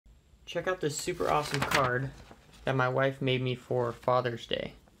Check out this super awesome card that my wife made me for Father's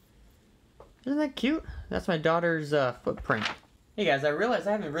Day. Isn't that cute? That's my daughter's footprint. Hey guys, I realized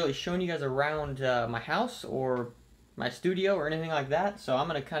I haven't really shown you guys around my house or my studio or anything like that, so I'm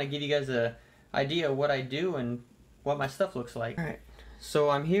going to kind of give you guys an idea of what I do and what my stuff looks like. Alright, so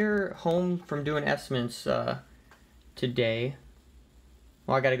I'm here home from doing estimates today.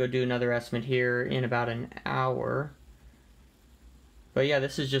 Well, I got to go do another estimate here in about an hour. But yeah,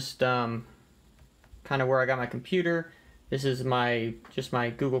 this is just kind of where I got my computer. This is just my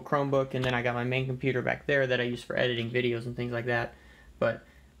Google Chromebook, and then I got my main computer back there that I use for editing videos and things like that. But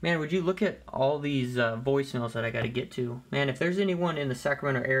man, would you look at all these voicemails that I got to get to. Man, if there's anyone in the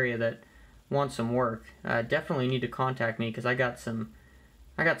Sacramento area that wants some work, definitely need to contact me, because I got some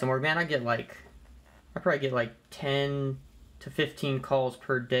work. Man, I probably get like 10 to 15 calls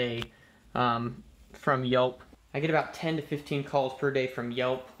per day from Yelp. I get about 10 to 15 calls per day from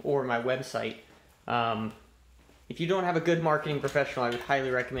Yelp or my website. If you don't have a good marketing professional, I would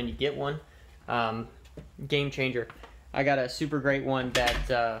highly recommend you get one. Game changer. I got a super great one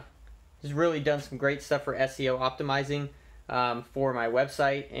that has really done some great stuff for SEO optimizing for my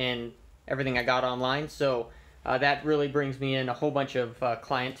website and everything I got online. So that really brings me in a whole bunch of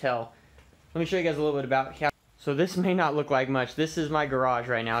clientele. Let me show you guys a little bit about how. So this may not look like much. This is my garage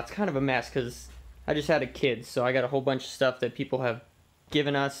right now. It's kind of a mess because I just had a kid, so I got a whole bunch of stuff that people have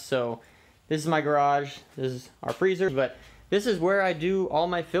given us. So this is my garage, this is our freezer, but this is where I do all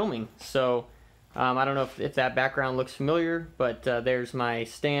my filming. So I don't know if that background looks familiar, but there's my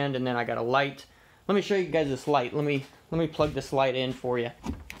stand, and then I got a light. Let me show you guys this light. Let me plug this light in for you.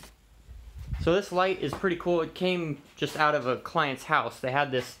 So this light is pretty cool. It came just out of a client's house. They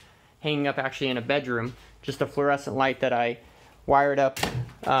had this hanging up actually in a bedroom, just a fluorescent light that I wired up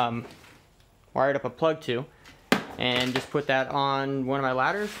a plug to, and just put that on one of my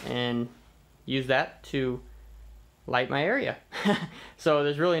ladders and use that to light my area. So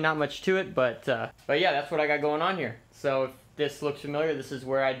there's really not much to it, but yeah, that's what I got going on here. So if this looks familiar, this is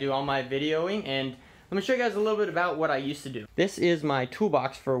where I do all my videoing, and let me show you guys a little bit about what I used to do. This is my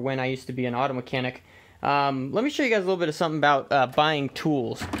toolbox for when I used to be an auto mechanic. Let me show you guys a little bit of something about buying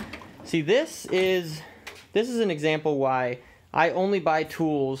tools. See, this is an example why I only buy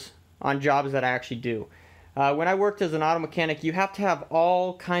tools on jobs that I actually do. When I worked as an auto mechanic, you have to have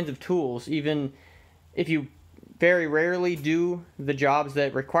all kinds of tools, even if you very rarely do the jobs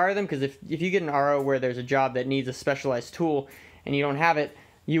that require them, because if you get an RO where there's a job that needs a specialized tool and you don't have it,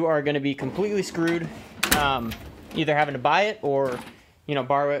 you are going to be completely screwed, either having to buy it or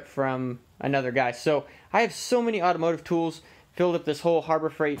borrow it from another guy. So I have so many automotive tools, filled up this whole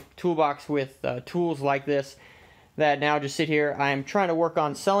Harbor Freight toolbox with tools like this that now just sit here. I am trying to work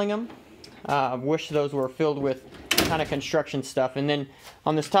on selling them. Wish those were filled with kind of construction stuff. And then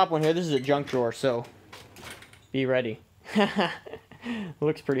on this top one here, this is a junk drawer, so be ready.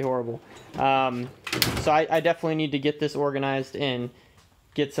 Looks pretty horrible. So I definitely need to get this organized and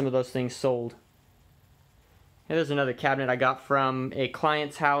get some of those things sold. And there's another cabinet I got from a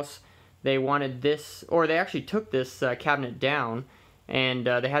client's house. They wanted this, or they actually took this cabinet down, and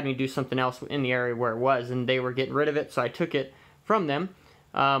they had me do something else in the area where it was, and they were getting rid of it, so I took it from them.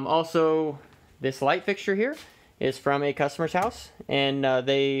 Also, this light fixture here is from a customer's house, and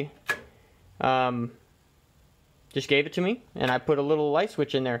they just gave it to me, and I put a little light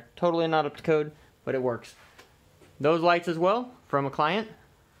switch in there. Totally not up to code, but it works. Those lights as well, from a client.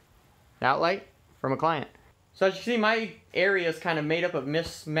 That light, from a client. So as you see, my area is kind of made up of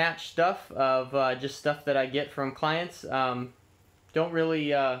mismatched stuff, of just stuff that I get from clients. Don't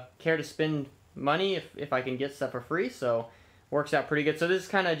really care to spend money if I can get stuff for free, so works out pretty good. So this is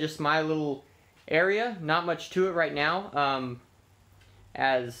kind of just my little area, not much to it right now,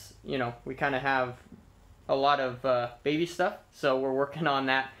 as we kind of have a lot of baby stuff, so we're working on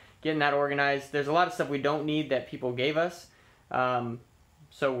that, getting that organized. There's a lot of stuff we don't need that people gave us,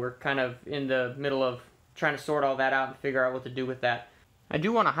 so we're kind of in the middle of trying to sort all that out and figure out what to do with that. I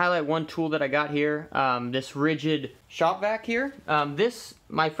do want to highlight one tool that I got here, this rigid shop vac here.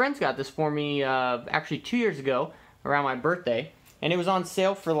 My friends got this for me actually 2 years ago around my birthday, and it was on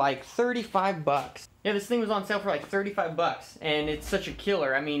sale for like 35 bucks. Yeah, this thing was on sale for like 35 bucks, and it's such a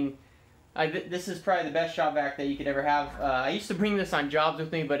killer. I mean, this is probably the best shop vac that you could ever have. I used to bring this on jobs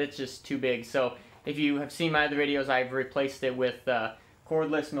with me, but it's just too big. So if you have seen my other videos, I've replaced it with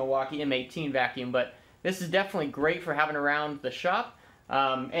cordless Milwaukee M18 vacuum, but this is definitely great for having around the shop.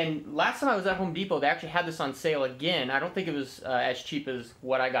 And last time I was at Home Depot, they actually had this on sale again. I don't think it was as cheap as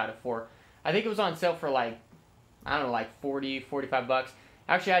what I got it for. I think it was on sale for like, I don't know, like 40, 45 bucks.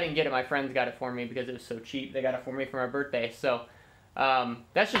 Actually, I didn't get it. My friends got it for me because it was so cheap. They got it for me for my birthday. So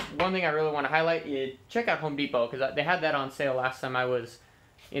That's just one thing I really want to highlight. Check out Home Depot, because they had that on sale last time I was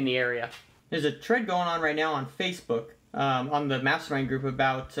in the area. There's a trend going on right now on Facebook, on the mastermind group,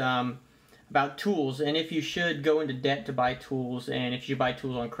 about tools, and if you should go into debt to buy tools, and if you buy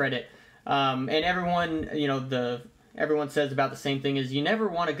tools on credit. And everyone, everyone says about the same thing, is you never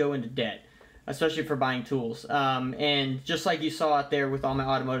want to go into debt, especially for buying tools. And just like you saw out there with all my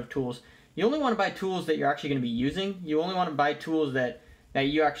automotive tools, you only want to buy tools that you're actually going to be using. You only want to buy tools that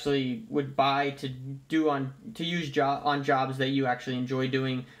you actually would buy to use on jobs that you actually enjoy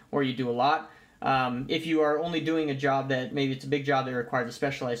doing, or you do a lot. If you are only doing a job that maybe it's a big job that requires a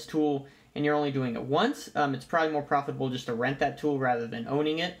specialized tool, and you're only doing it once, it's probably more profitable just to rent that tool rather than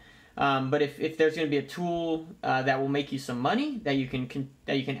owning it. But if there's going to be a tool that will make you some money that you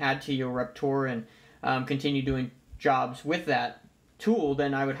can add to your repertoire and continue doing jobs with that tool,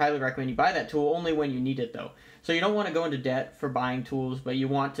 then I would highly recommend you buy that tool, only when you need it though. So you don't want to go into debt for buying tools, but you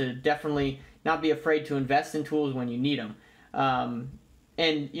want to definitely not be afraid to invest in tools when you need them.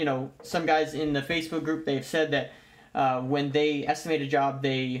 And some guys in the Facebook group, they've said that when they estimate a job,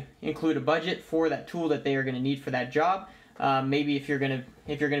 they include a budget for that tool that they are going to need for that job. Maybe if you're going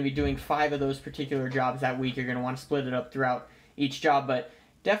to be doing 5 of those particular jobs that week, you're going to want to split it up throughout each job, but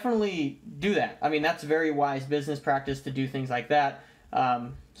definitely do that. I mean, that's very wise business practice to do things like that.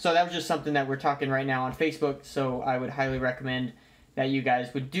 So that was just something that we're talking right now on Facebook, so I would highly recommend that you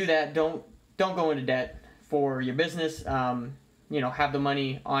guys would do that. Don't go into debt for your business. Have the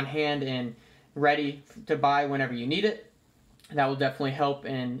money on hand and ready to buy whenever you need it. That will definitely help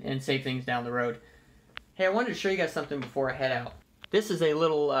and save things down the road. Hey, I wanted to show you guys something before I head out. This is a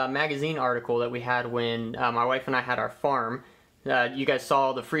little magazine article that we had when my wife and I had our farm. You guys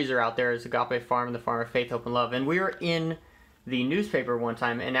saw the freezer out there as Agape Farm, the farm of faith, hope, and love. And we were in the newspaper one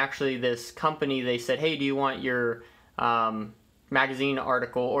time, and actually this company, they said, hey, do you want your magazine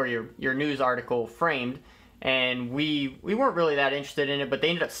article or your news article framed? And we weren't really that interested in it, but they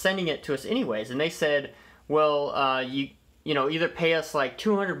ended up sending it to us anyways. And they said, well, you either pay us like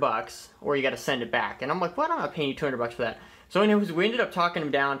 $200 or you got to send it back. And I'm like, what? I'm not paying you $200 for that. So anyways, we ended up talking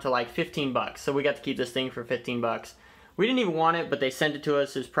them down to like $15. So we got to keep this thing for $15. We didn't even want it, but they sent it to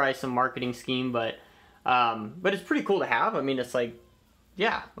us. There's probably some marketing scheme, but it's pretty cool to have. I mean, it's like,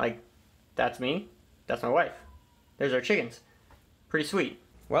 yeah, like that's me, that's my wife. There's our chickens. Pretty sweet.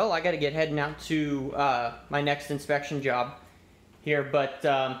 Well, I got to get heading out to my next inspection job here, but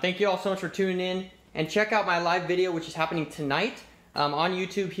thank you all so much for tuning in, and check out my live video, which is happening tonight on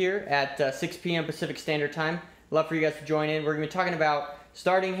YouTube here at 6 p.m. Pacific Standard Time. Love for you guys to join in. We're going to be talking about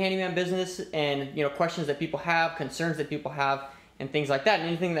starting handyman business and questions that people have, concerns that people have, and things like that, and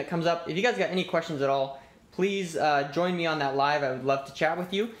anything that comes up. If you guys got any questions at all, please join me on that live. I would love to chat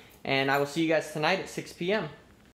with you, and I will see you guys tonight at 6 p.m.